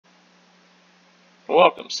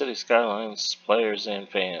Welcome, City Skylines players and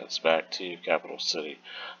fans, back to Capital City.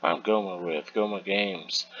 I'm Gomer with Goma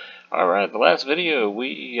Games. Alright, the last video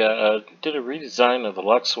we did a redesign of the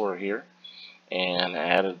Luxor here and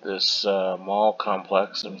added this mall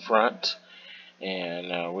complex in front,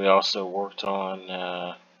 and we also worked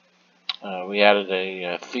on, we added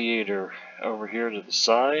a theater over here to the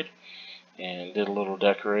side and did a little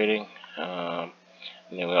decorating.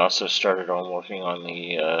 And then we also started on working on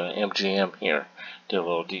the MGM here, did a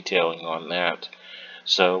little detailing on that.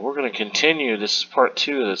 So we're going to continue. This is part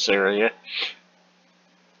 2 of this area.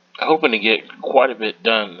 Hoping to get quite a bit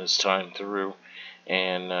done this time through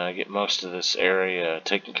and get most of this area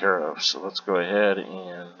taken care of. So let's go ahead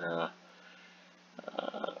and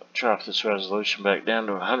drop this resolution back down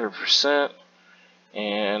to 100%.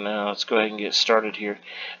 And let's go ahead and get started here.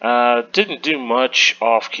 Didn't do much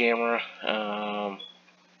off camera.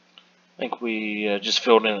 I think we just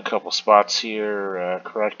filled in a couple spots here,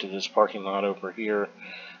 corrected this parking lot over here.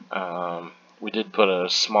 We did put a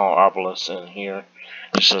small obelisk in here,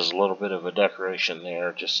 just as a little bit of a decoration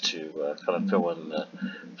there, just to kind of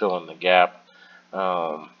fill in the gap.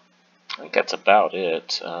 I think that's about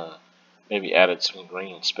it. Maybe added some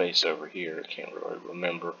green space over here. I can't really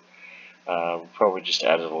remember. Probably just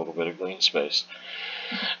added a little bit of green space.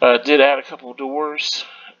 Did add a couple doors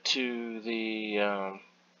to the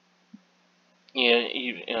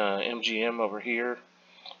MGM over here,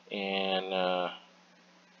 and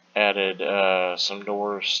added some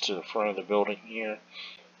doors to the front of the building here,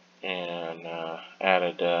 and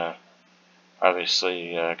added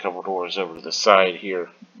obviously a couple doors over to the side here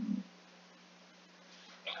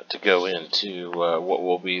to go into what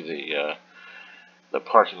will be the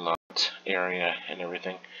parking lot area and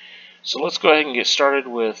everything. So let's go ahead and get started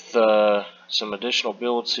with some additional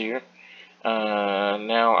builds here.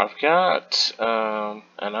 Now I've got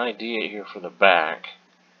an idea here for the back,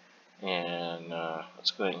 and let's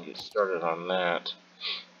go ahead and get started on that.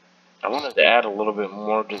 I wanted to add a little bit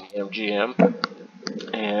more to the MGM,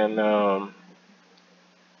 and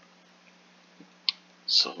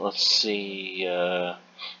so let's see.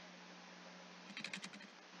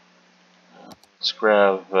 Let's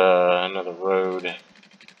grab another road.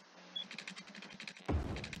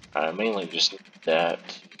 I mainly just need that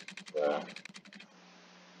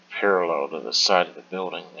parallel to the side of the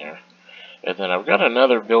building there. And then I've got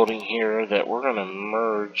another building here that we're going to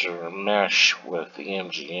merge or mesh with the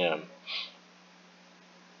MGM.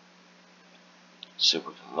 See if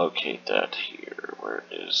we can locate that here. Where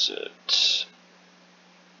is it?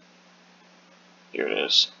 Here it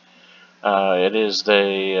is. It is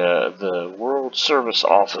the World Service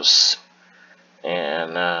Office,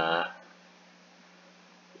 and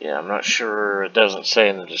yeah, I'm not sure. It doesn't say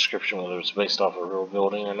in the description whether it's based off a real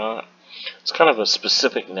building or not. It's kind of a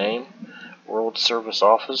specific name, World Service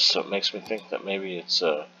Office, so it makes me think that maybe it's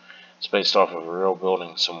based off of a real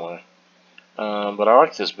building somewhere. But I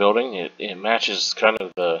like this building. It matches kind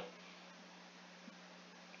of the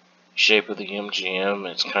shape of the MGM.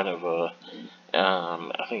 It's kind of a,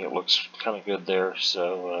 I think it looks kind of good there.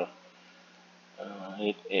 So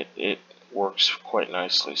it works quite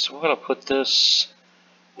nicely. So we're gonna put this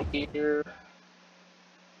here,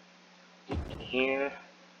 here.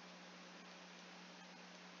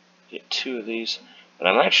 Get 2 of these, but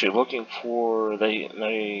I'm actually looking for they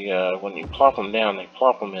when you plop them down, they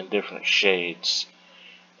plop them in different shades,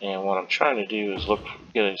 and what I'm trying to do is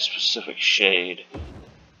get a specific shade,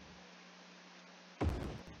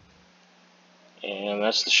 and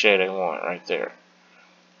that's the shade I want right there,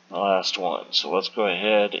 the last one. So let's go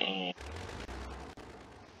ahead and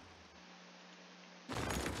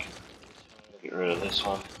get rid of this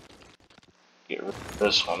one, get rid of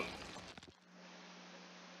this one.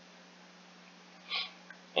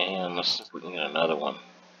 And let's see if we can get another one.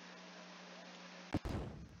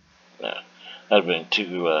 No, that'd have been too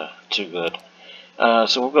good.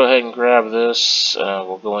 So we'll go ahead and grab this.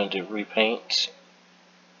 We'll go into repaint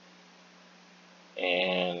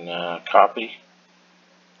and copy.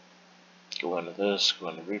 Go into this. Go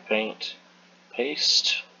into repaint.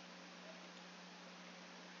 Paste.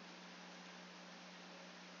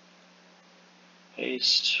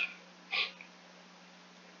 Paste.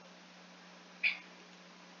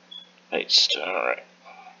 Paste. Alright.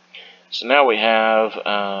 So now we have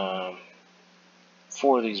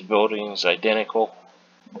 4 of these buildings identical.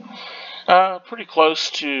 Pretty close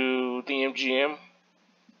to the MGM.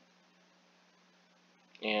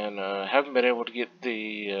 And haven't been able to get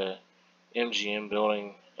the MGM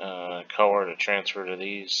building color to transfer to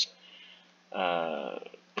these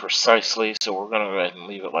precisely. So we're going to go ahead and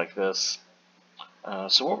leave it like this.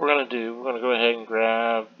 So what we're going to do, we're going to go ahead and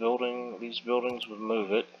grab these these buildings would move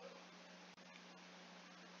it.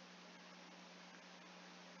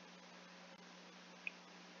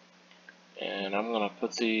 And I'm going to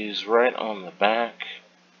put these right on the back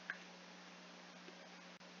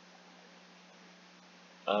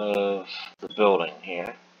of the building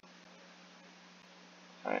here.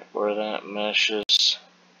 Alright, where that meshes,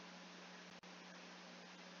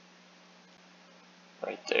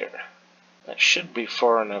 right there. That should be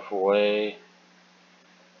far enough away.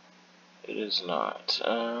 It is not.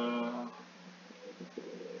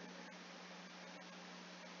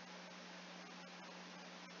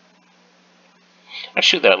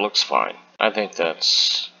 Actually, that looks fine. I think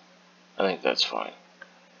that's fine.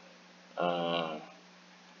 And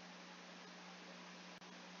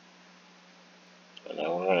then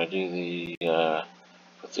we're going to do the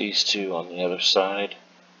put these two on the other side,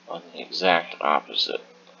 on the exact opposite.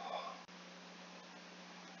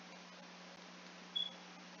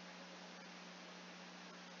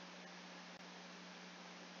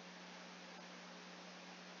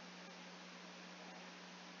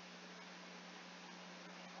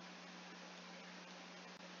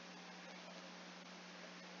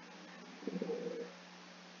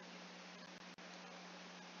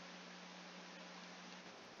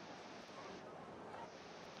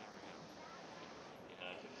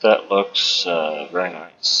 That looks very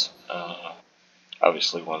nice.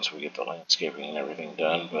 Obviously, once we get the landscaping and everything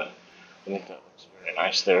done, but I think that looks very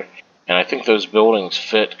nice there. And I think those buildings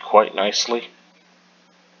fit quite nicely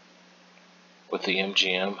with the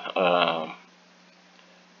MGM.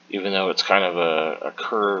 Even though it's kind of a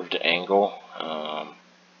curved angle, I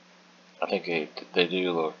think they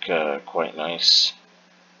do look quite nice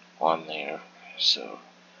on there. So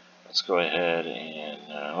let's go ahead and,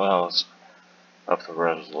 well, let's up the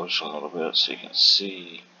resolution a little bit so you can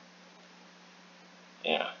see.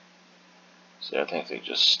 Yeah. See, I think they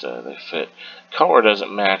just, they fit. Color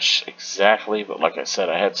doesn't match exactly, but like I said,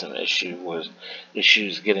 I had some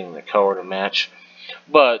issues getting the color to match.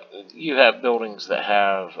 But you have buildings that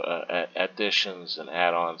have additions and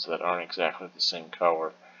add-ons that aren't exactly the same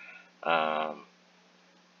color.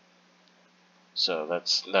 So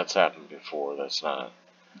that's happened before. That's not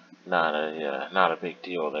a big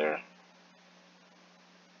deal there.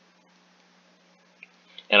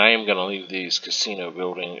 And I am going to leave these casino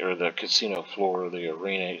building, or the casino floor, the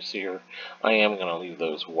arenas here, I am going to leave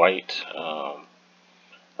those white, or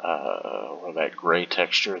that gray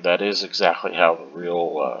texture. That is exactly how the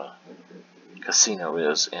real casino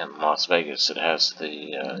is in Las Vegas. It has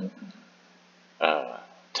the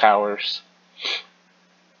towers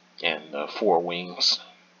and 4 wings,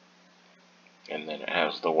 and then it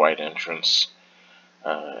has the white entrance,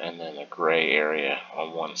 and then a gray area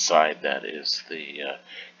on one side that is the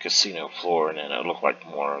casino floor, and then it looked like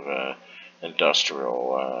more of a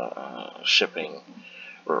industrial shipping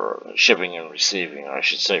and receiving, or I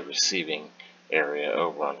should say receiving area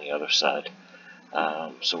over on the other side.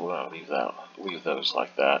 So we're going to leave those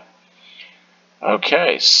like that.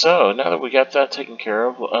 Okay, so now that we got that taken care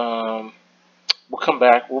of, we'll come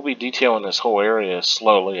back. We'll be detailing this whole area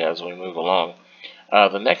slowly as we move along.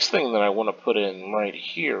 The next thing that I want to put in right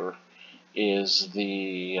here is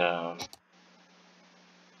the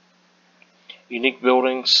unique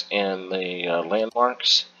buildings and the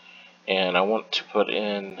landmarks, and I want to put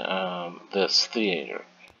in this theater.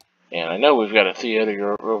 And I know we've got a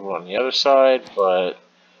theater over on the other side, but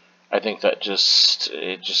I think that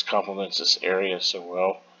it just complements this area so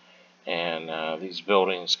well. And these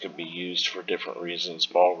buildings could be used for different reasons.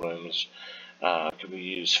 Ballrooms could be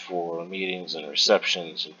used for meetings and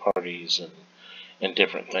receptions and parties and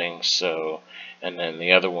different things. So, and then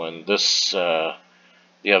the other one,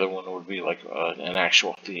 the other one would be like an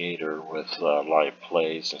actual theater with live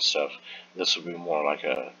plays and stuff. This would be more like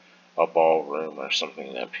a ballroom or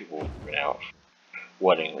something that people would rent out,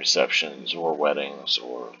 wedding receptions or weddings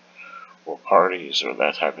or parties or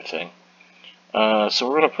that type of thing. So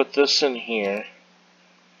we're going to put this in here,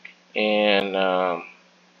 and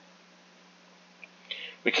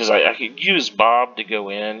because I could use Bob to go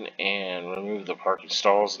in and remove the parking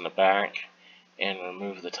stalls in the back and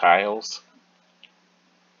remove the tiles.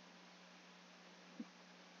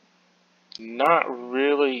 Not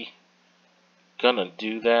really gonna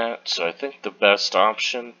do that, so I think the best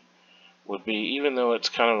option would be, even though it's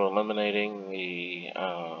kind of eliminating the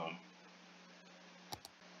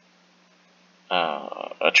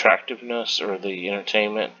attractiveness or the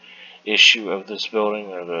entertainment issue of this building,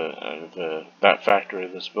 or that factor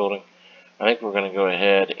of this building, I think we're going to go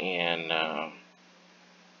ahead and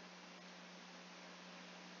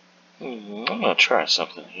I'm going to try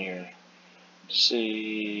something here.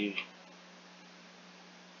 See.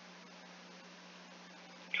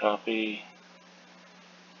 Copy.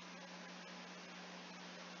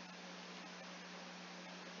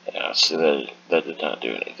 Yeah, see that did not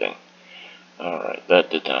do anything. Alright, that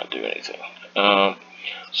did not do anything.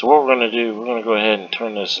 So what we're going to do, we're going to go ahead and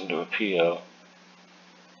turn this into a PO.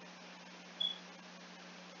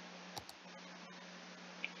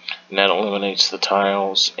 And that eliminates the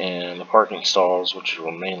tiles and the parking stalls, which is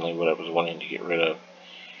mainly what I was wanting to get rid of.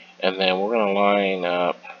 And then we're going to line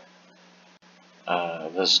up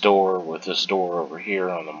this door with this door over here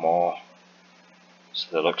on the mall, so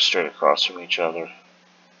they look straight across from each other.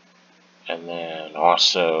 And then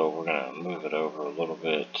also we're going to move it over a little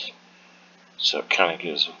bit, so it kind of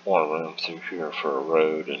gives more room through here for a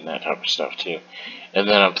road and that type of stuff too. And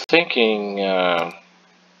then I'm thinking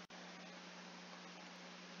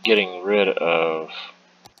getting rid of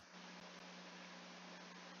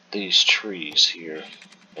these trees here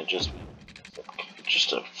and just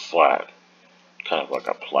a flat, kind of like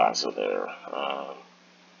a plaza there.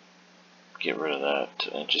 Get rid of that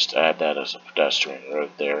and just add that as a pedestrian road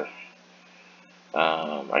there.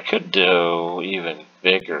 I could do even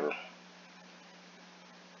bigger.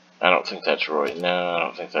 I don't think that's really, no, I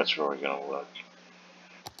don't think that's really going to work.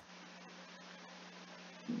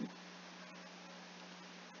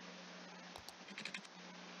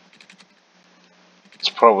 It's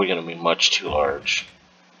probably going to be much too large.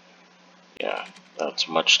 Yeah, that's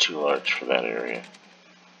much too large for that area.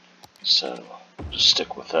 So, just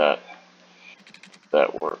stick with that.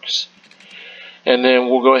 That works. And then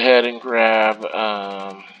we'll go ahead and grab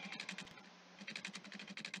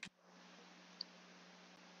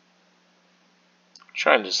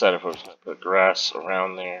try and decide if I was going to put grass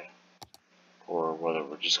around there or whether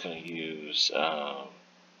we're just going to use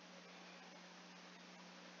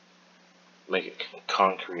make it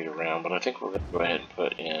concrete around, but I think we're going to go ahead and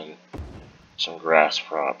put in some grass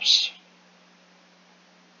props.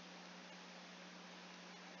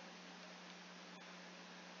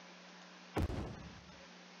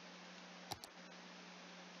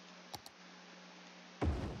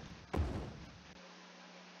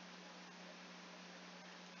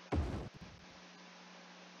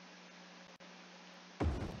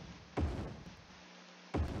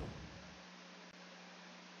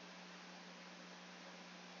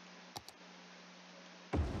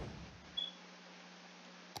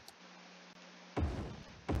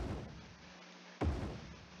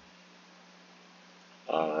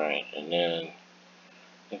 Alright, and then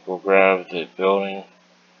I think we'll grab the building,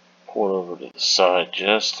 pull it over to the side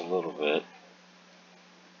just a little bit,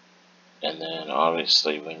 and then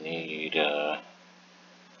obviously we need, let's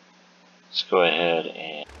go ahead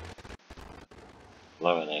and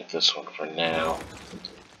eliminate this one for now.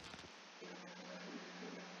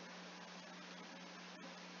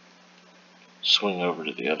 Swing over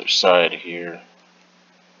to the other side here.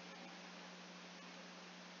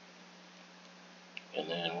 And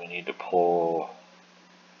then we need to pull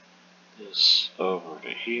this over to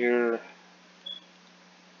here.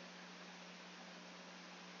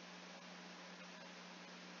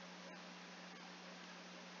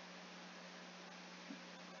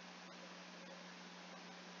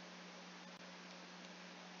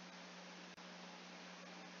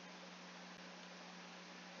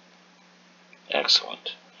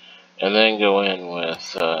 Excellent. And then go in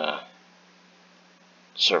with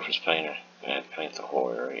surface painter and paint the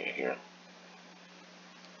whole area here.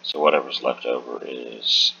 So whatever's left over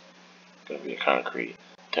is going to be a concrete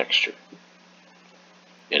texture.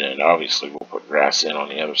 And then obviously we'll put grass in on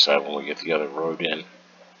the other side when we get the other road in.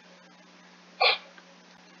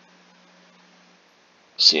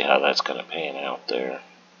 See how that's going to pan out there.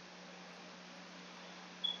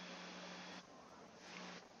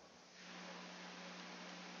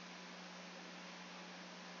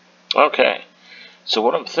 Okay, so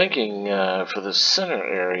what I'm thinking for the center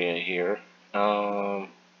area here, I'm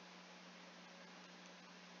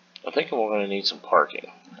thinking we're going to need some parking.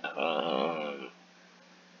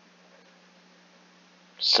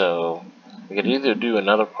 So we could either do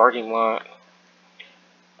another parking lot,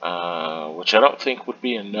 which I don't think would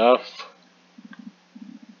be enough.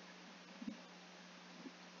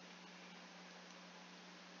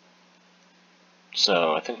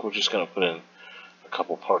 So I think we're just going to put in a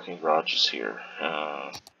couple parking garages here.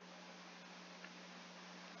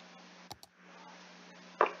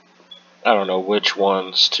 I don't know which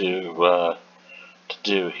ones to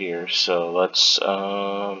do here, so let's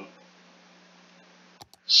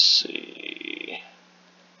see.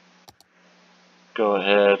 Go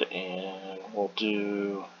ahead and we'll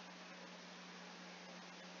do.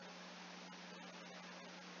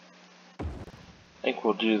 I think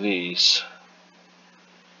we'll do these.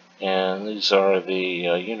 And these are the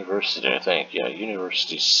university, I think. Yeah,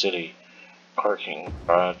 University City parking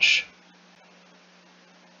garage.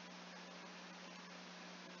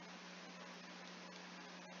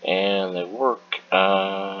 And they work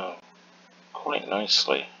quite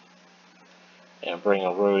nicely. And bring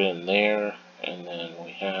a road in there, and then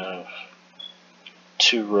we have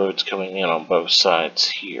 2 roads coming in on both sides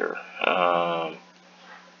here.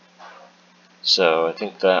 So I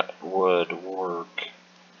think that would work.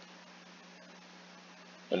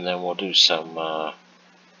 And then we'll do some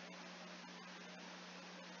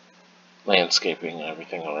landscaping and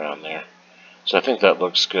everything around there. So I think that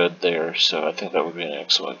looks good there. So I think that would be an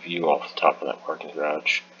excellent view off the top of that parking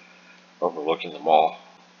garage, overlooking the mall,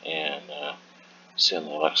 and seeing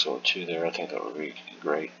the Luxor 2 there. I think that would be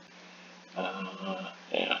great.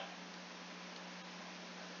 Yeah.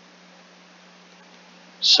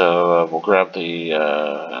 So we'll grab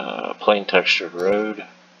the plain textured road.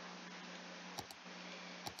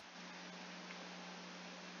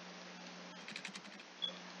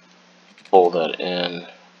 Pull that in.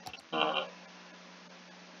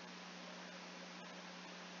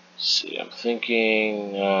 See, I'm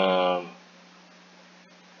thinking we'll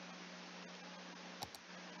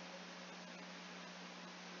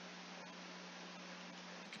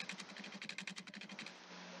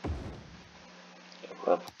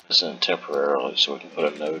put this in temporarily so we can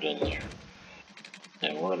put a node in there.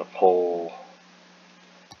 And we're going to pull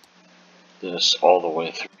this all the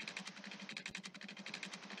way through.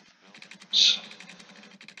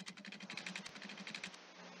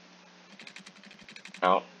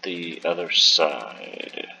 Out the other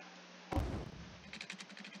side.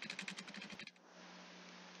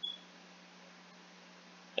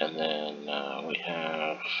 And then we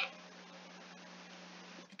have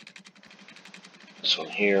this one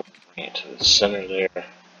here, bring it to the center there.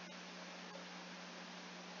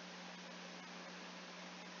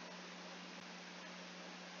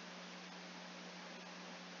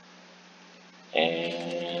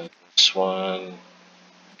 And this one.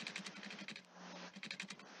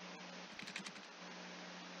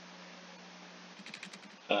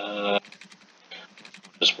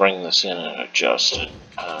 Just bring this in and adjust it.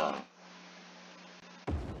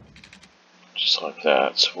 Just like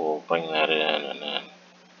that. So we'll bring that in and then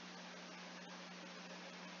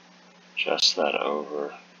adjust that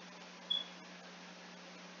over.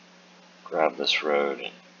 Grab this road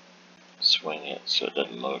and swing it so it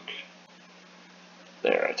doesn't look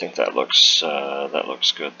there. I think that looks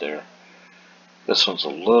good there. This one's a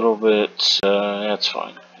little bit. That's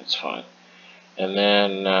fine. It's fine. And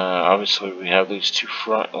then obviously we have these 2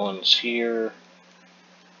 front ones here.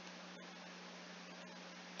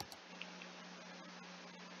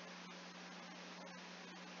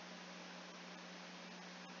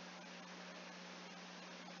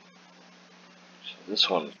 So this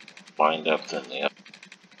one lined up than the other.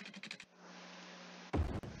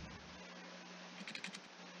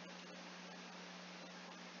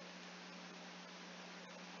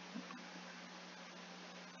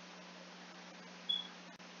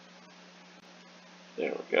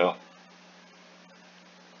 There we go.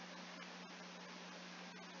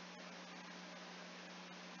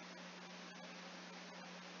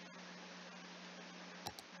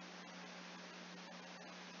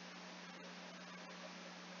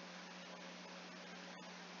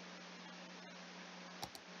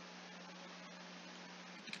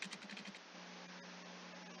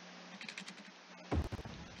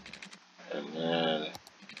 And then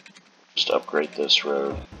just upgrade this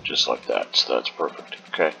road just like that. So that's perfect.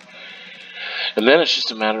 Okay. And then it's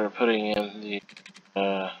just a matter of putting in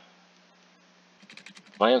the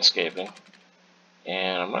landscaping.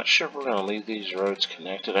 And I'm not sure if we're going to leave these roads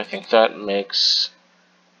connected. I think that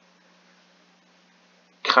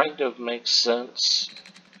kind of makes sense,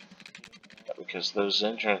 because those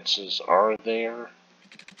entrances are there.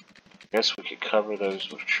 I guess we could cover those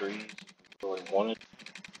with trees if we really wanted.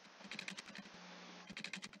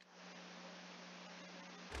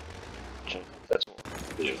 That's what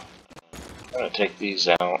we'll do. I'm going to take these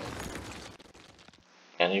out.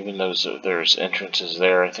 And even though there's entrances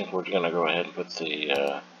there, I think we're going to go ahead and put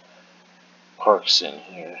the parks in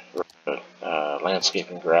here.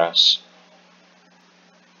 Landscaping grass.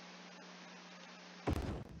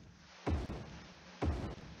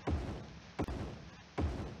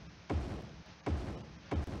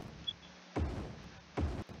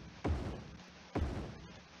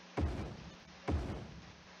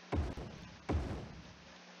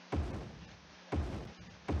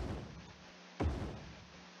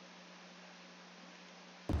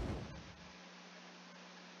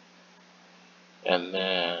 And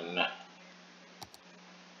then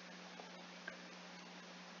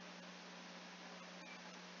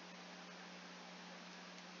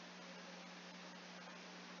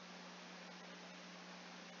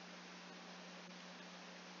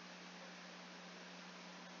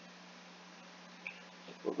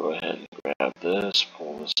We'll go ahead and grab this,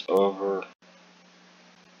 pull this over.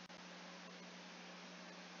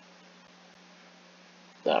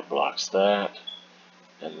 That blocks that.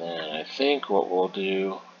 And then I think what we'll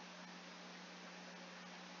do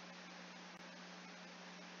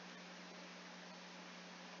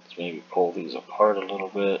is maybe pull these apart a little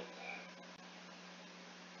bit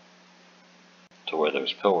to where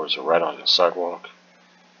those pillars are right on the sidewalk.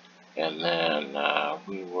 And then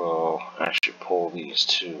we will actually pull these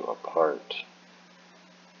two apart.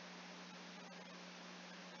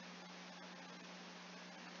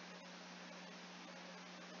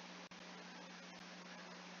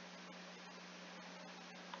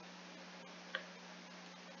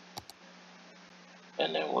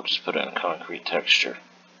 And then we'll just put in concrete texture.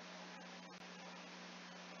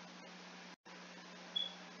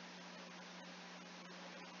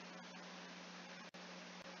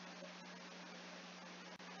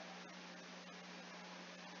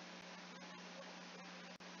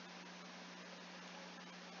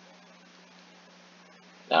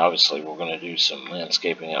 Now obviously we're going to do some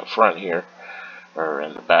landscaping up front here, or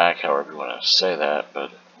in the back, however you want to say that, but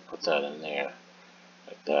we'll put that in there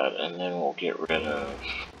like that, and then we'll get rid of,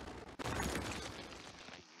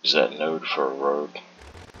 use that node for a road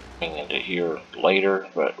coming into here later,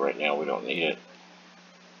 but right now we don't need it.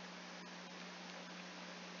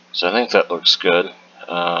 So I think that looks good.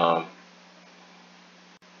 Yeah,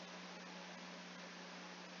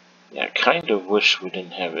 I kind of wish we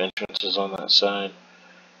didn't have entrances on that side,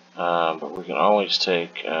 but we can always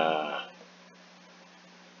take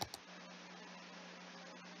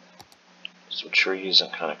some trees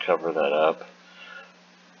and kind of cover that up.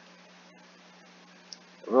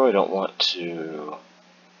 I really don't want to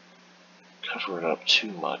cover it up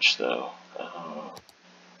too much though.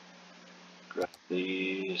 Grab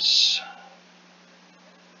these.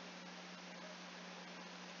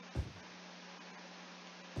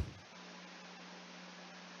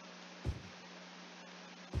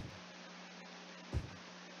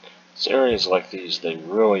 It's areas like these, they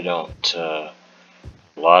really don't a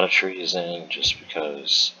lot of trees in, just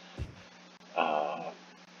because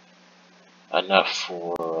enough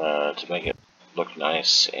for to make it look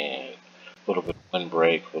nice, and a little bit of wind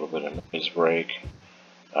break, a little bit of noise break.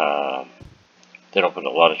 They don't put a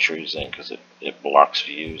lot of trees in because it blocks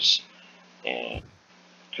views and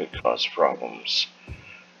could cause problems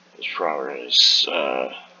as far as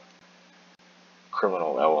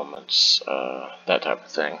criminal elements, that type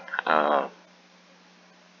of thing.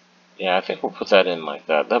 Yeah, I think we'll put that in like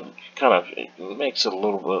that. That kind of, it makes it a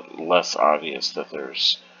little bit less obvious that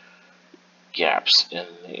there's gaps in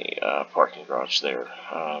the parking garage there.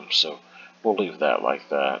 So we'll leave that like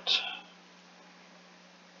that.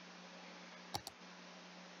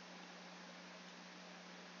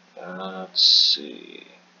 Let's see.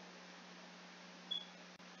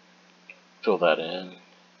 Fill that in.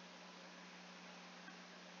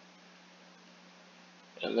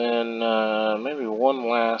 And then maybe one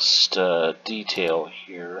last detail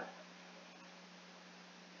here.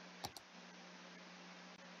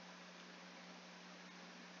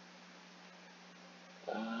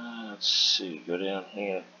 Let's see, go down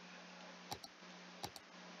here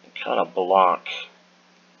and kind of block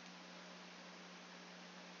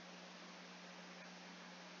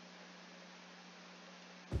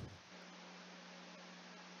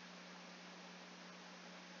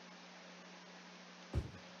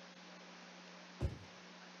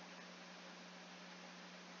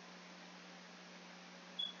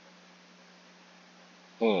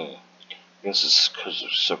I guess it's because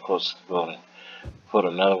it's so close to the building. Put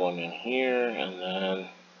another one in here and then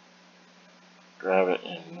grab it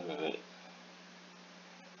and move it.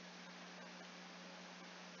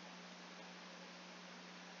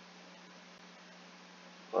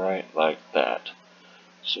 Right like that.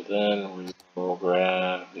 So then we will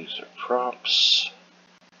grab, these are props.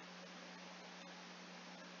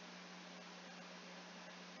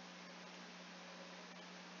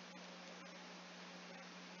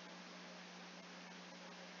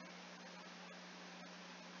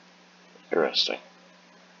 Interesting.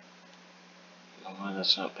 I don't know why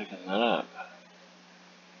that's not picking that up.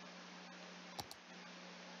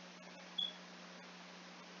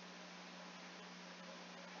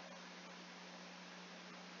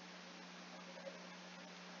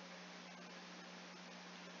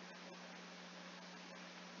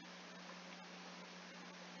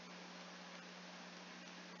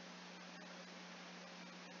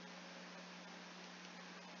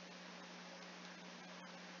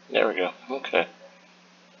 There we go. Okay.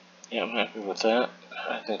 Yeah, I'm happy with that.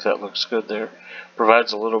 I think that looks good there.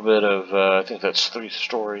 Provides a little bit of, I think that's 3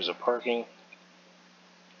 stories of parking.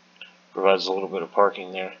 provides a little bit of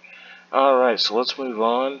parking there. Alright, so let's move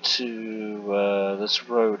on to this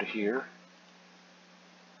road here.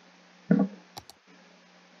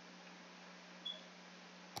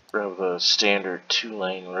 Grab the standard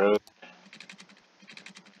 2-lane road.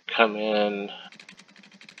 Come in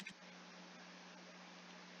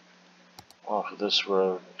off of this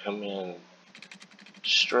road, come in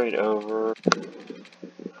straight over.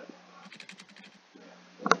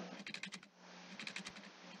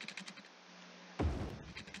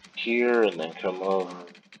 Here and then come over.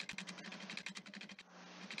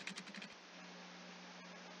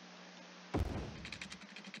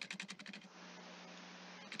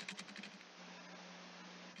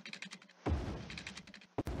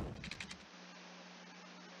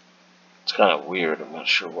 It's kind of weird. I'm not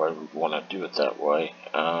sure why we'd want to do it that way.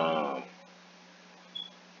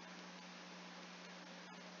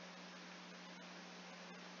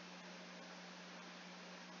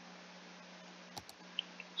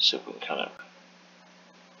 See if we can kind of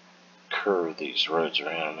curve these roads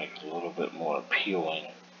around and make it a little bit more appealing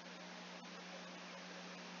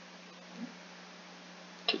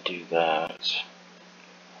to do that.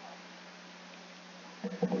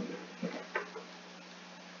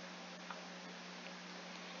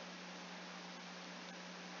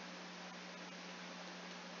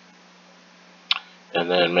 And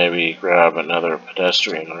then maybe grab another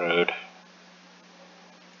pedestrian road.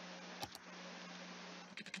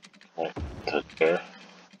 Like to there.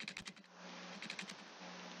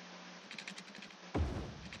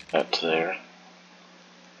 That to there.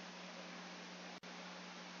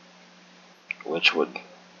 Which would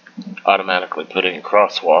automatically put in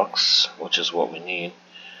crosswalks, which is what we need.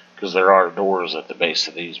 Because there are doors at the base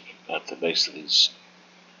of these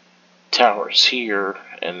towers here,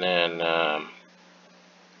 and then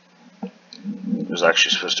there's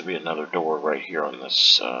actually supposed to be another door right here on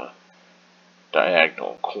this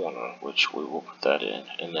diagonal corner, which we will put that in.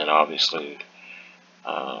 And then obviously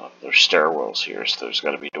there's stairwells here, so there's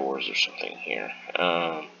got to be doors or something here.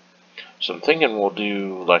 So I'm thinking we'll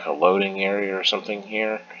do like a loading area or something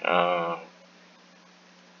here.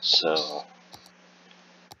 So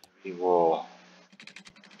we will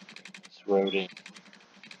roading.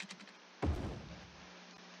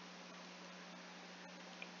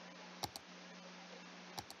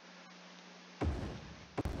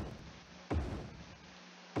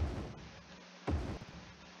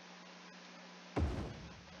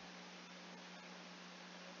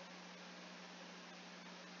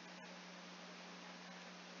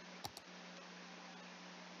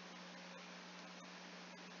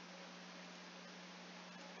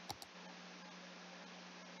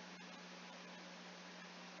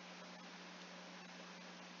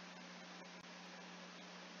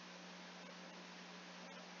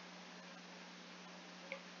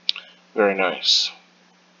 Very nice.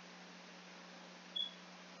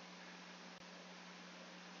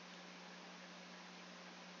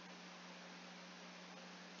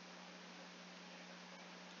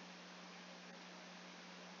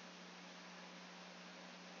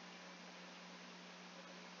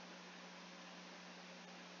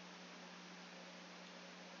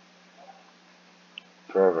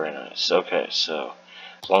 Very, very nice. Okay, so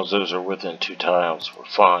as long as those are within 2 tiles, we're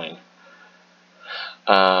fine.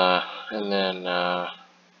 And then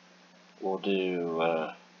we'll do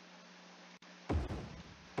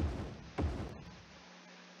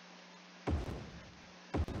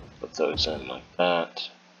put those in like that.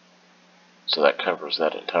 So that covers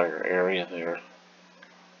that entire area there.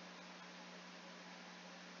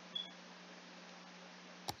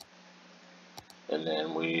 And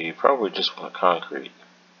then we probably just want to concrete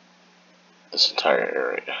this entire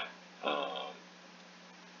area.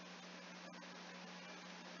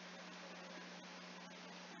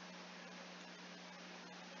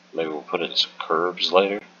 Maybe we'll put in some curbs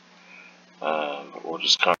later. But we'll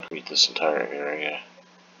just concrete this entire area.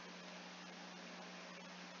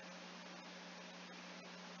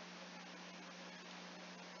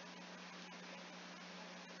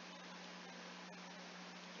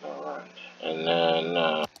 Alright, and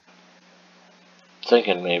then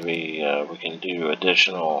thinking maybe we can do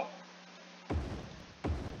additional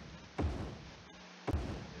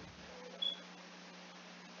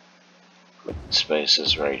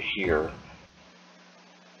spaces right here.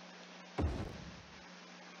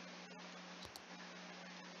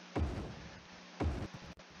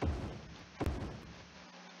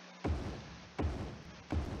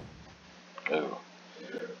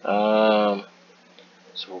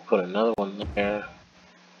 So we'll put another one there,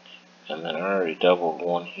 and then I already doubled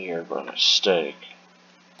one here by mistake.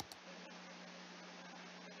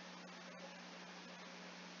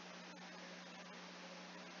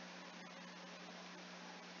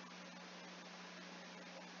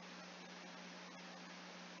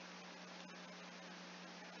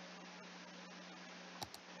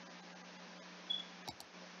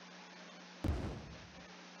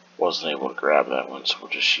 wasn't able to grab that one, so we'll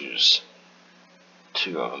just use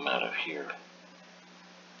 2 of them out of here.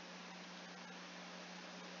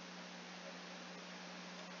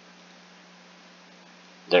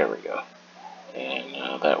 There we go.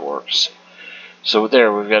 And that works. So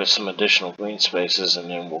there, we've got some additional green spaces, and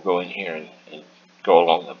then we'll go in here and go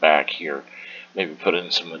along the back here. Maybe put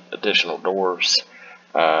in some additional doors.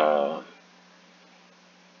 I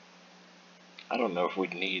don't know if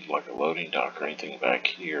we'd need like a loading dock or anything back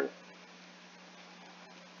here.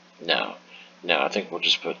 No, I think we'll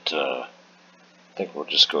just put. I think we'll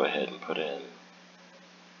just go ahead and put in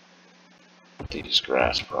these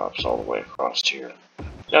grass props all the way across here.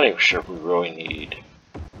 Not even sure if we really need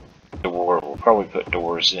the door. We'll probably put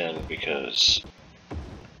doors in because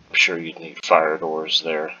I'm sure you'd need fire doors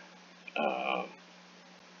there,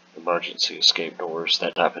 emergency escape doors,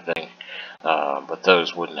 that type of thing. But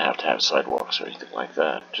those wouldn't have to have sidewalks or anything like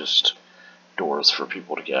that. Just doors for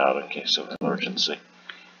people to get out in case of an emergency.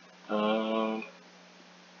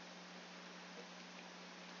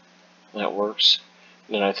 That works.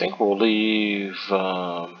 Then I think we'll leave.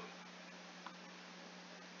 Try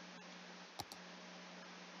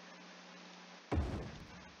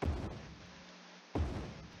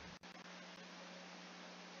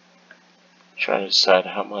to decide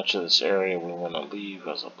how much of this area we want to leave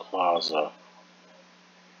as a plaza.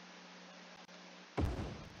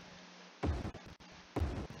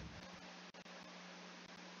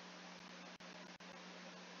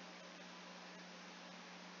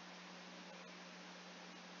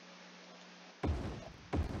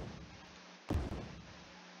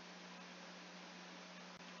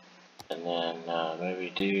 And then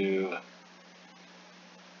maybe do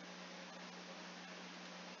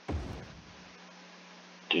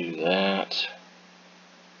that,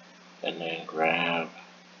 and then grab,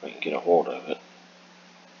 we can get a hold of it.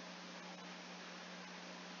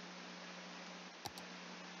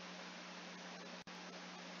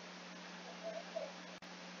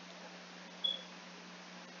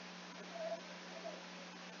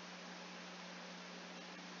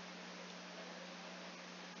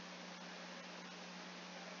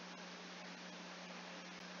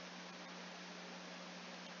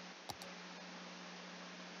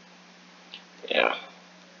 Yeah.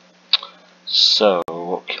 So,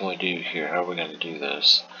 what can we do here? How are we going to do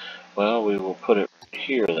this? Well, we will put it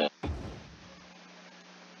here then.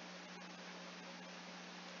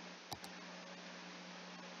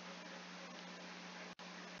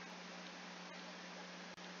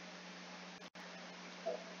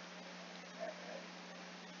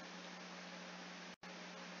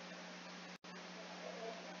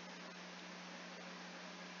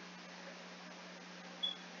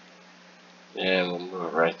 And we'll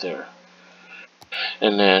move it right there.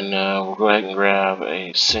 And then we'll go ahead and grab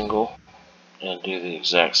a single and do the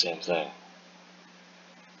exact same thing.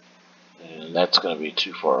 And that's going to be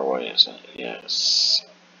too far away, isn't it? Yes.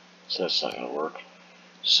 So that's not going to work.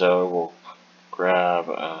 So we'll grab,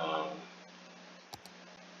 I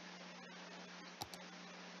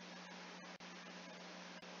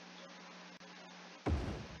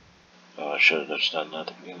should have just done that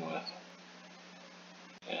to begin with.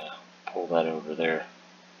 Yeah, pull that over there.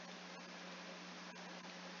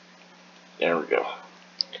 There we go.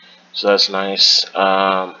 So that's nice.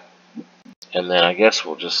 And then I guess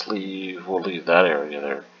we'll just leave that area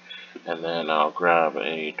there. And then I'll grab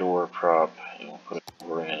a door prop and we'll put a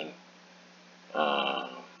door in.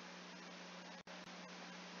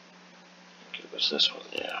 It was this one,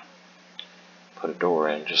 yeah. Put a door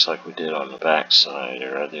in just like we did on the back side,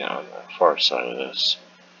 or on the far side of this.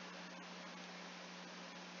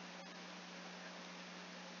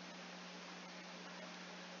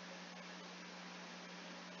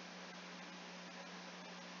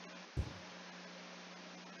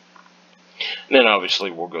 And then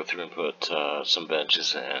obviously we'll go through and put some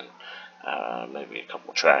benches in, maybe a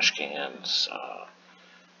couple trash cans,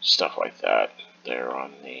 stuff like that there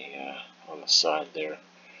on the side there.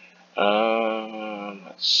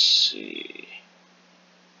 Let's see.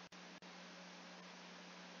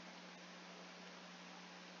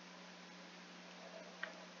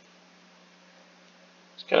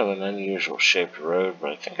 It's kind of an unusual shaped road,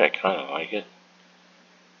 but I think I kind of like it.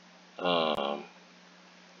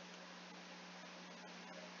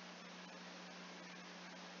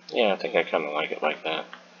 Yeah, I think I kind of like it like that.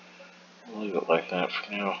 I'll leave it like that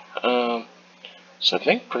for now. So I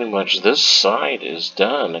think pretty much this side is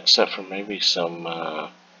done, except for maybe some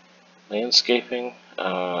landscaping.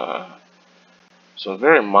 So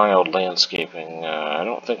very mild landscaping. I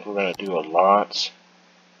don't think we're going to do a lot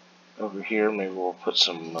over here. Maybe we'll put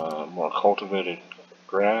some more cultivated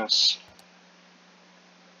grass.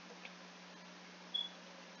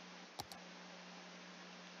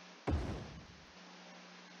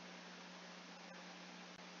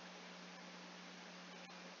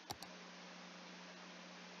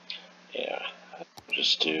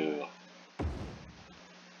 just do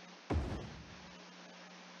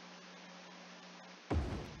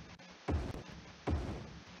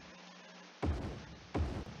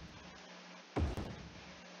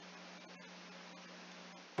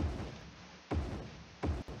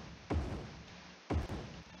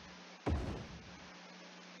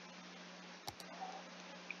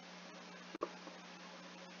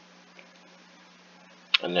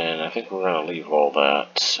and then I think we're going to leave all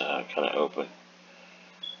that kind of open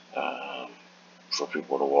for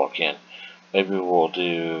people to walk in. Maybe we'll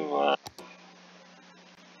do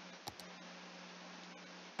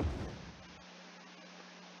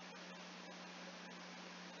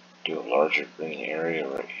do a larger green area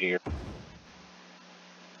right here.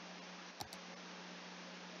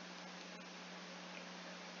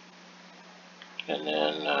 And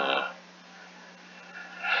then,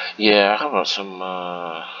 yeah, how about some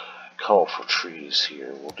colorful trees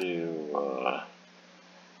here? We'll do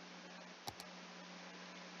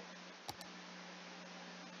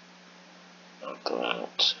not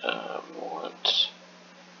that. We want,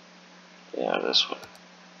 yeah, this one.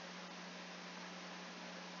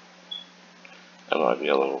 That might be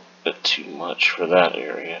a little bit too much for that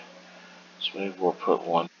area. So maybe we'll put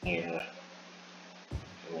one here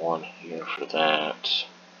and one here for that.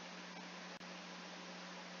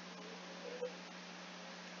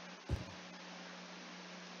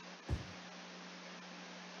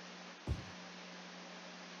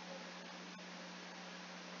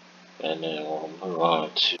 And then we'll move on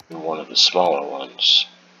to one of the smaller ones,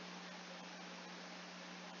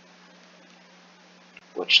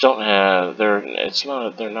 which don't have, they're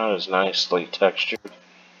not as nicely textured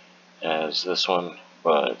as this one,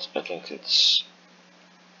 but I think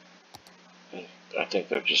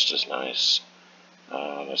they're just as nice,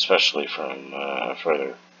 especially from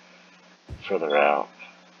further out.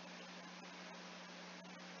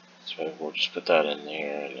 So maybe we'll just put that in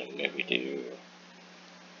there, and then maybe do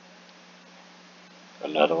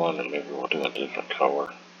another one, or maybe we'll do a different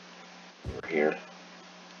color over here.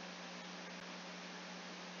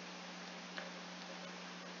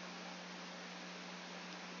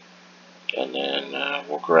 And then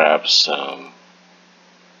we'll grab some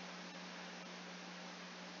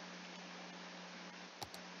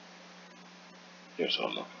here's what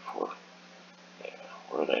I'm looking for. Yeah,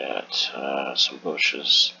 where are they at? Some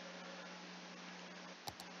bushes.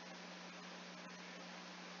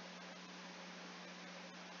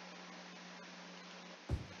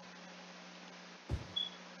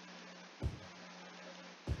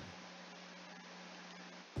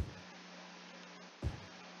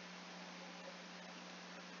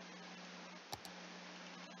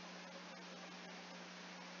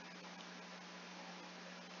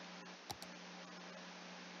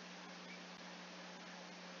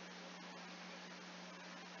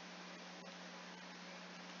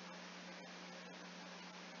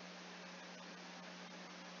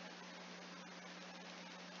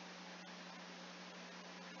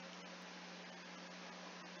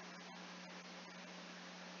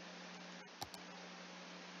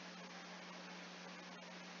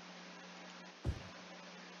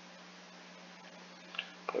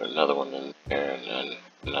 Put another one in there, and then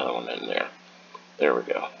another one in there. There we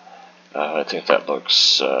go. I think that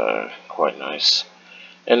looks quite nice.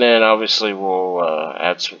 And then obviously we'll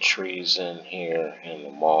add some trees in here in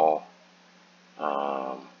the mall.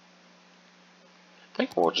 I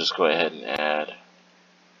think we'll just go ahead and add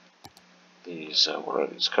these, what are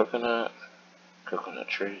these, coconut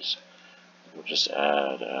trees. We'll just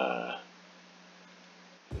add a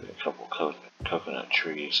couple coconut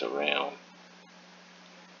trees around.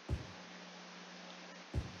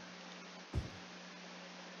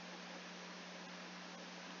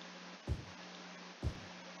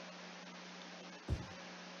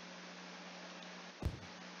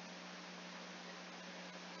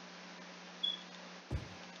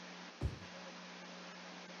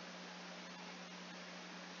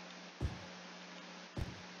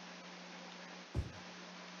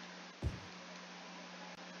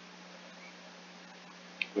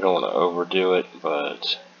 We don't want to overdo it,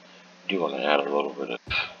 but we do want to add a little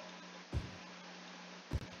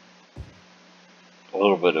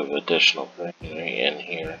bit of additional greenery in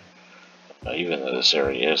here, even though this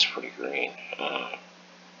area is pretty green.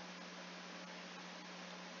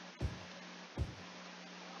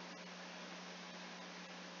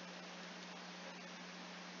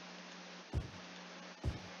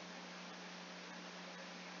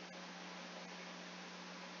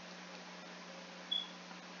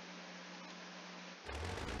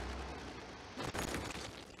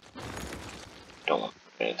 Don't want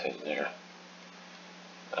anything there.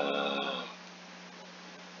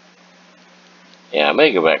 Yeah, I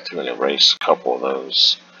may go back through and erase a couple of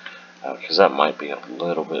those, because that might be a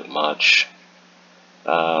little bit much.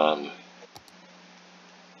 But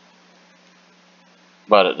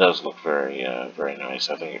it does look very, very nice.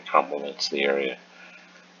 I think it complements the area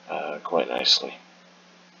quite nicely.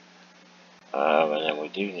 And then we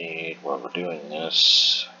do need, while we're doing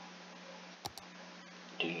this,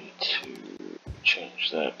 we do need to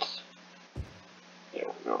change that. There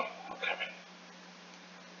we go. Okay.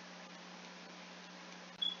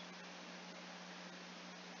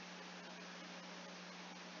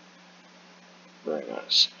 Very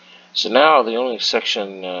nice. So now the only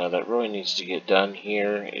section that really needs to get done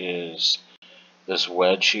here is this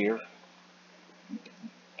wedge here.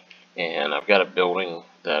 And I've got a building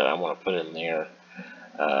that I want to put in there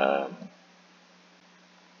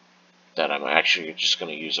that I'm actually just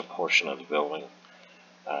going to use a portion of the building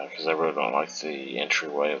because I really don't like the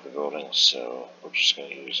entryway of the building, so we're just going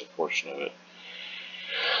to use a portion of it.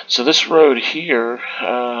 So this road here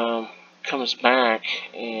comes back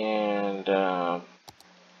and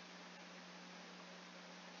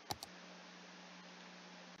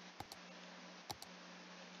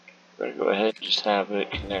we're going to go ahead and just have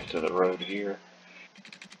it connect to the road here.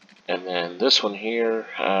 And then this one here,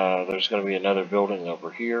 there's going to be another building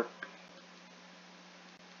over here.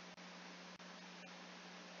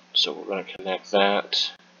 So we're going to connect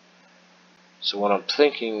that. So what I'm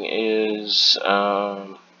thinking is,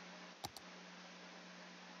 well,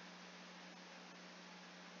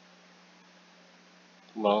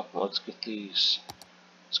 let's get this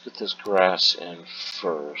grass in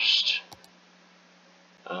first.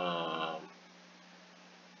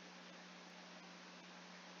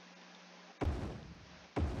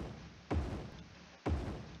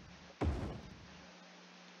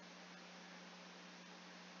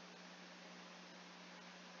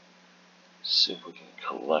 See if we can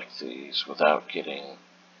collect these without getting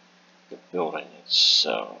the building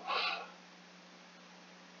itself.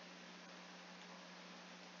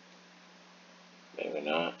 Maybe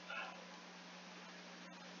not.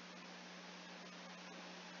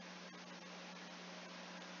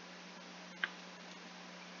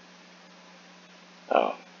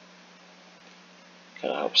 Oh,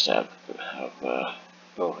 kind of helps to have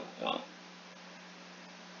building done.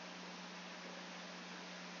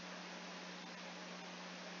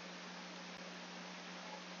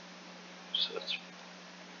 So that's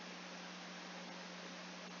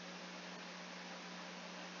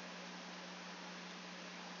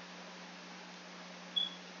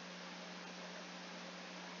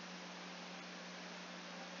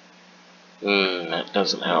that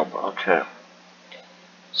doesn't help. Okay.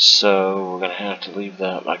 So we're gonna have to leave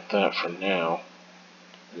that like that for now.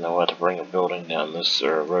 And then we'll have to bring a building down this,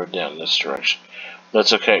 or a road down this direction.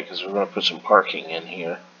 That's okay, because we're gonna put some parking in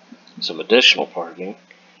here. Some additional parking.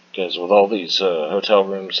 Because with all these hotel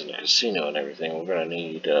rooms and the casino and everything, we're gonna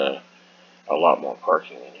need a lot more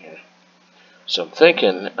parking in here. So I'm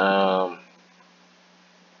thinking,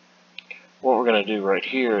 what we're going to do right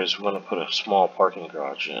here is we're going to put a small parking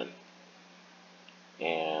garage in.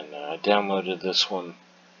 And I downloaded this one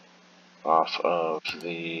off of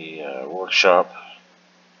the workshop.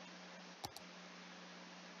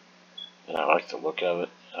 And I like the look of it.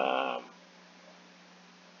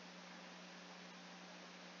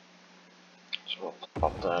 So we'll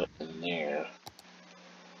pop that in there.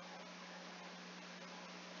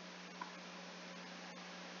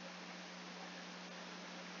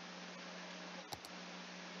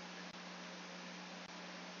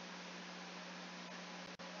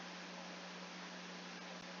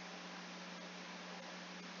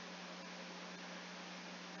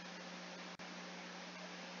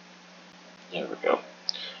 There we go.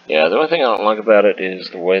 Yeah, the only thing I don't like about it is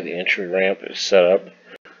the way the entry ramp is set up.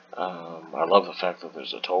 I love the fact that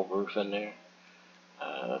there's a toll booth in there.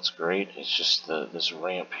 That's great. It's just this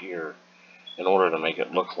ramp here, in order to make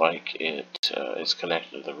it look like it is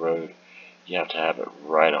connected to the road, you have to have it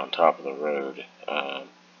right on top of the road.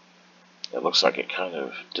 It looks like it kind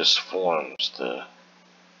of disforms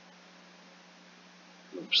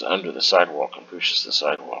moves under the sidewalk and pushes the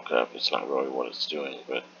sidewalk up. It's not really what it's doing,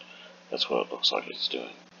 but that's what it looks like it's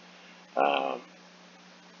doing.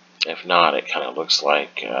 If not, it kind of looks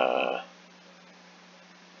like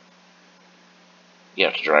you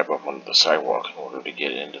have to drive up onto the sidewalk in order to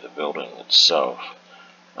get into the building itself.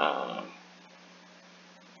 And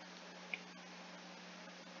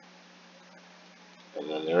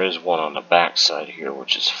then there is one on the back side here,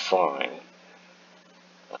 which is fine.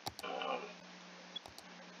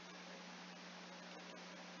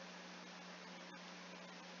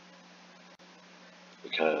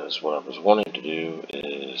 Because what I was wanting to do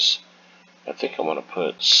is I think I'm going to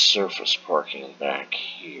put surface parking back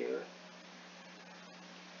here.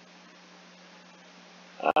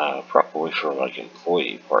 Probably for like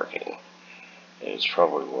employee parking is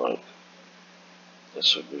probably what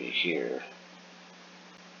this would be here.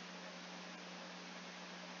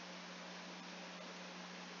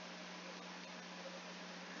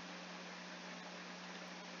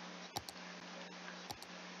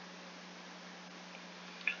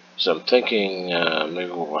 So I'm thinking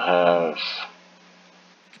maybe we'll have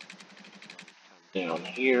down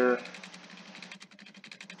here.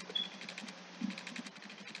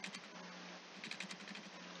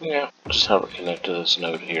 Yeah, just have it connect to this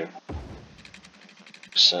node here.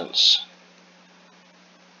 Makes sense.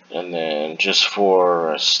 And then just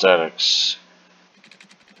for aesthetics,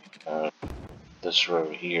 this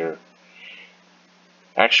road here.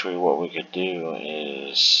 Actually, what we could do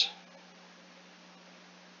is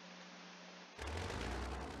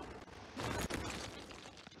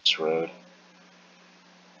this road,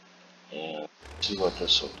 and see what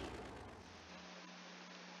this will do.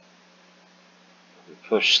 We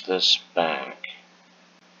push this back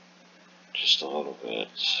just a little bit,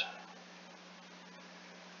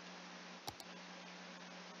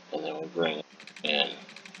 and then we bring it in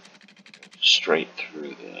straight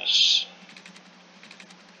through this.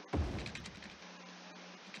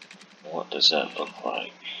 What does that look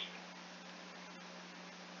like?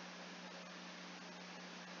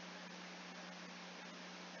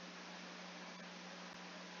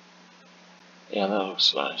 Yeah, that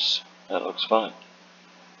looks nice. That looks fine.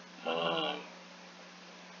 A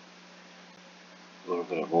little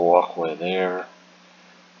bit of a walkway there.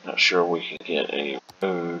 Not sure we can get a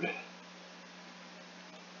road.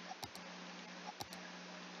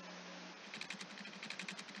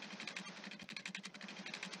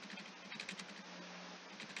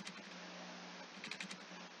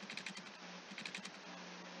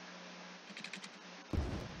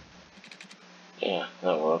 Yeah,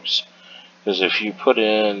 that works. Because if you put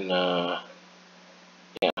in, yeah,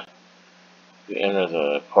 you enter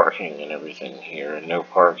the parking and everything here, and no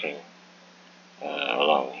parking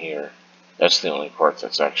along here. That's the only part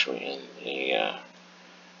that's actually in the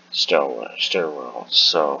stairwell.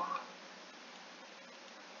 So,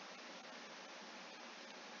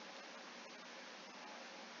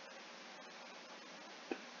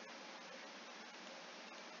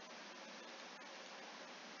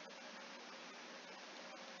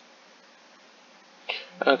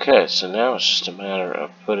 okay, so now it's just a matter of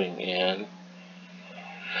putting in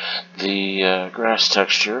the grass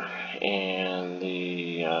texture and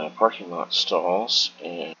the parking lot stalls,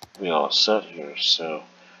 and we all set here. So,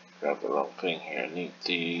 grab the wrong thing here. I need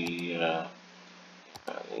I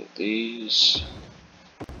need these.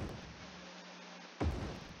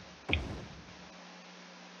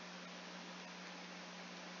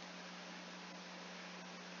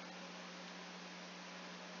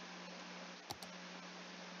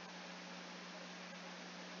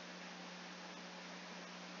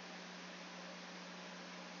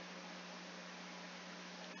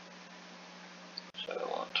 So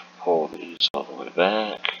I want to pull these all the way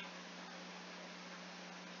back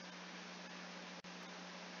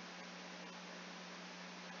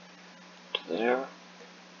to there.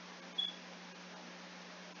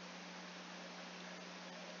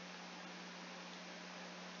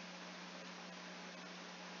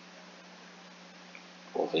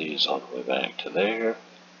 Pull these all the way back to there.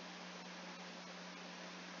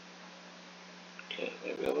 Okay,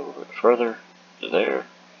 maybe a little bit further to there.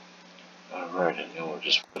 Alright, and then we'll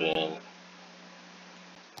just put in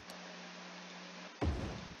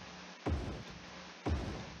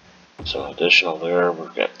some additional there.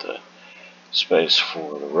 We've got the space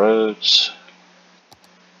for the roads,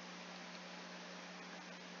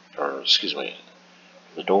 or excuse me,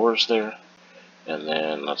 the doors there. And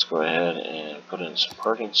then let's go ahead and put in some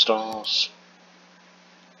parking stalls.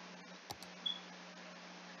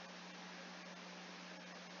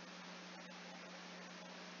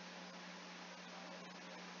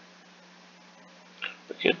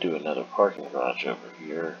 We could do another parking garage over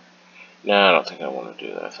here. No, I don't think I want to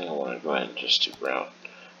do that. I think I want to go ahead and just do ground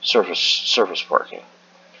surface parking.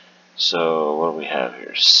 So what do we have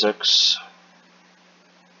here? 6.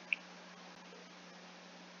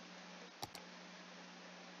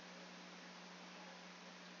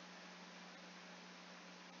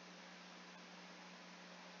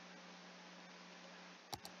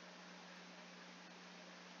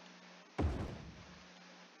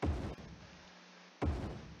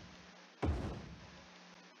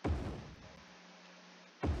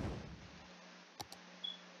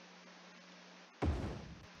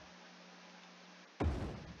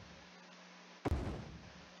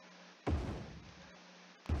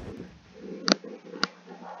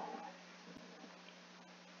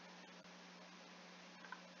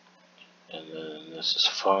 This is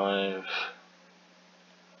 5.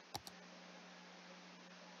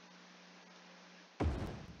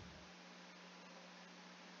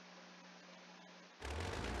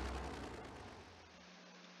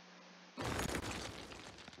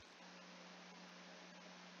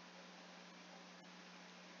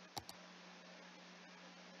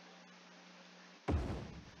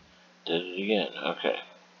 Did it again. Okay.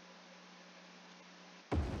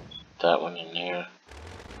 That one in there.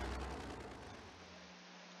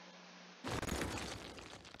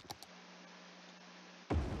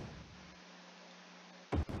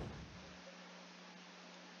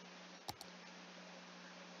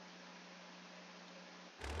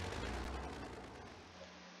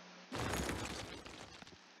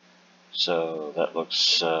 So that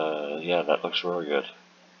looks, yeah, that looks really good.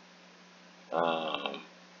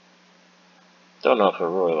 Don't know if I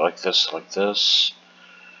really like this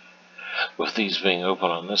with these being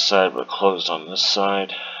open on this side but closed on this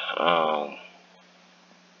side. I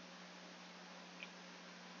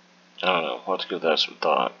don't know. We'll have to give that some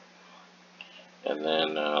thought. And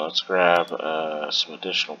then let's grab some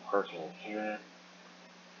additional parking here.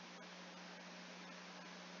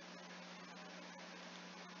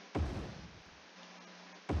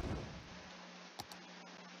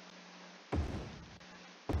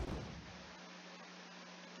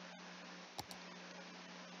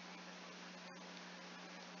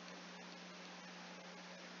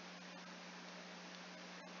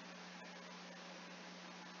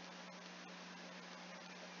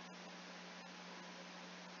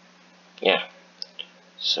 Yeah.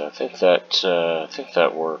 So I think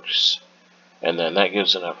that works. And then that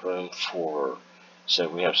gives enough room for, say,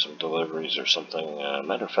 we have some deliveries or something.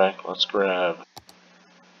 Matter of fact, let's grab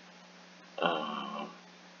a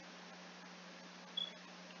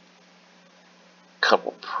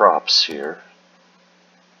couple props here.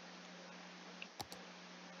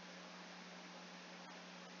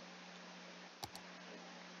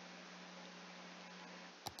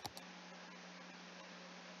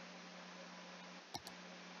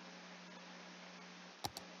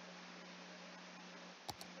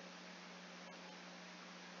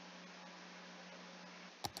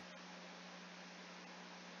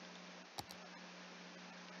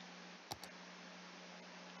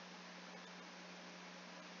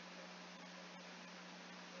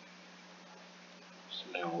 So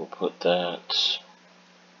maybe we'll put that.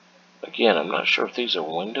 Again, I'm not sure if these are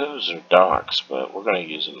windows or docks, but we're going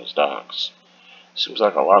to use them as docks. Seems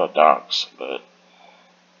like a lot of docks, but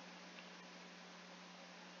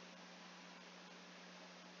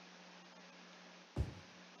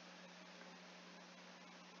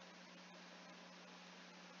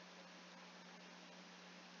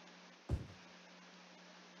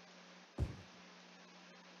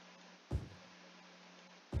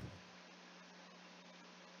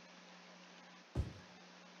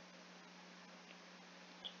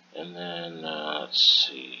and then let's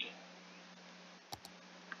see.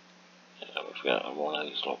 Yeah, we've got one of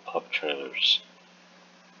these little pup trailers.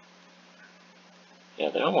 Yeah,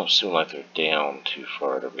 they almost seem like they're down too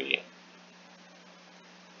far to be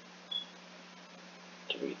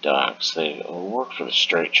docks. They will work for the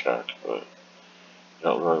straight truck, but they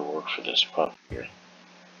don't really work for this pup here.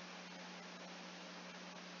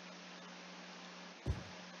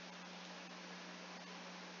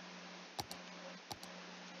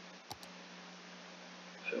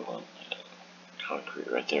 Fill in that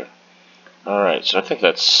concrete right there. All right, so I think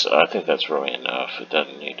that's really enough. It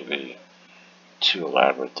doesn't need to be too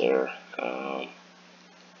elaborate there.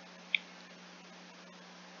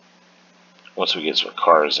 Once we get some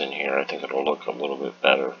cars in here, I think it'll look a little bit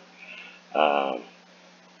better.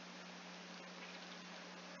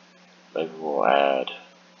 Maybe we'll add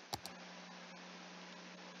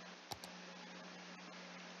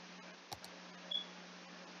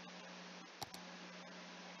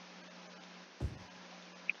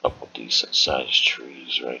a couple decent sized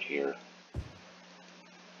trees right here.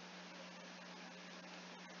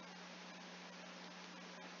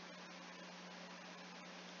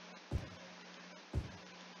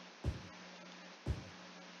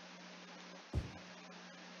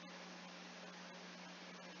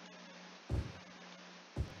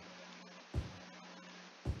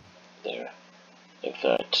 There. I think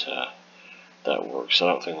that works. I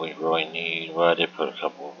don't think we really need. Well, I did put a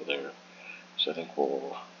couple over there, so I think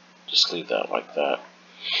we'll just leave that like that.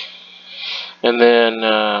 And then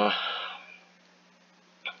I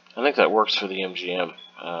think that works for the MGM.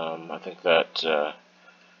 I think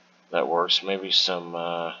that works. Maybe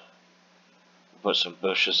some put some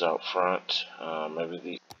bushes out front.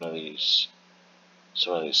 Maybe some of these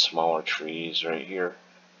smaller trees right here.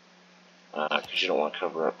 because you don't want to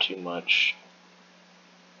cover up too much.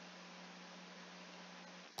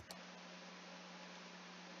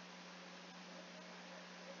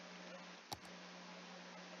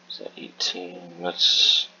 Is that 18?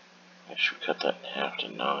 Let's actually cut that in half to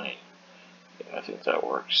 9. Yeah, I think that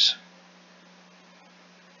works.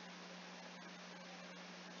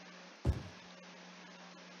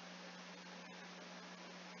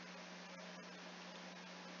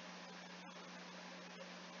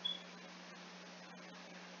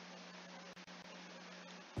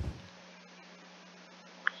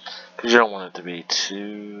 Because you don't want it to be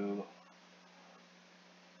too...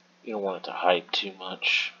 You don't want it to hide too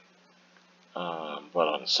much. But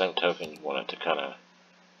on the same token, you want it to kind of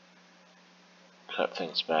cut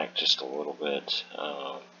things back just a little bit.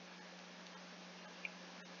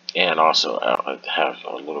 And also have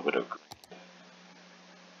a little bit of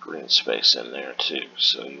green space in there too.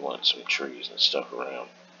 So you want some trees and stuff around.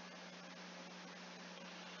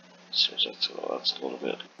 Seems that's a little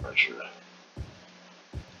bit larger.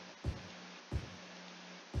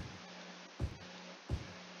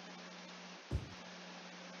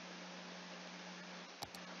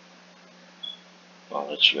 Well,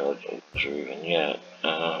 that yard ain't larger even yet.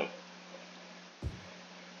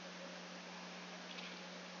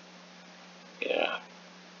 Yeah.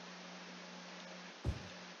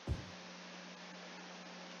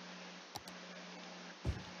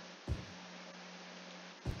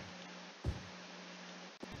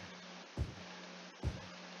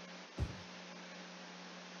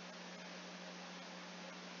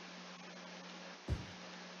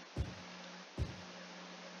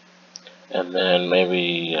 And then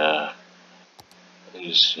maybe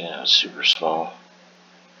these, yeah, super small.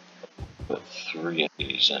 Put 3 of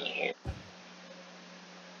these in here.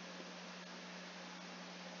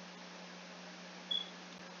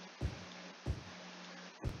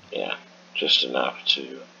 Yeah, just enough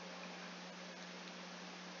to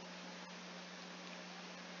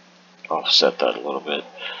offset that a little bit.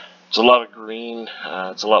 It's a lot of green.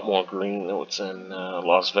 It's a lot more green than what's in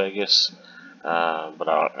Las Vegas. But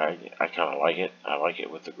I kind of like it. I like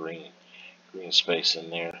it with the green space in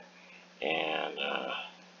there. And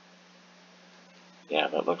yeah,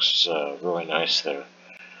 that looks really nice there.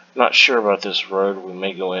 Not sure about this road. We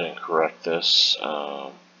may go in and correct this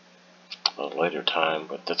at a later time,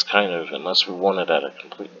 but that's kind of, unless we want it at a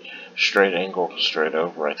complete straight angle, straight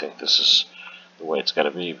over, I think this is the way it's got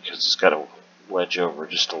to be, because it's got to wedge over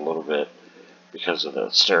just a little bit because of the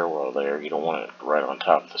stairwell there. You don't want it right on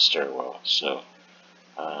top of the stairwell, so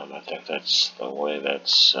I think that's the way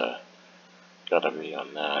that's got to be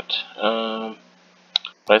on that.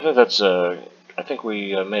 But I think that's I think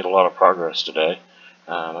we made a lot of progress today.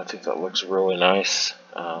 I think that looks really nice.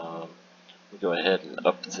 We go ahead and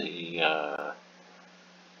up the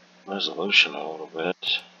resolution a little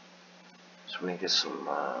bit so we can get some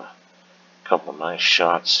couple nice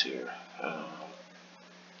shots here.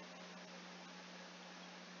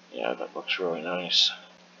 Yeah, that looks really nice.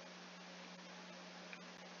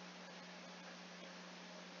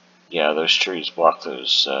 Yeah, those trees block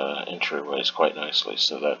those entryways quite nicely,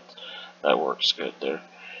 so that works good there.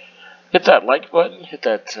 Hit that like button, hit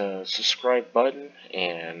that subscribe button,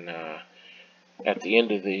 and at the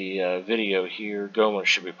end of the video here, Gomer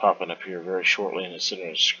should be popping up here very shortly in the center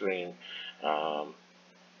of the screen.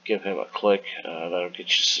 Give him a click, that'll get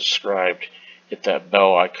you subscribed. Hit that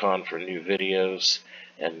bell icon for new videos,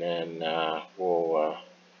 and then we'll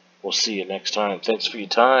see you next time. Thanks for your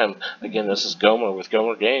time. Again, this is Gomer with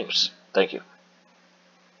Gomer Games. Thank you.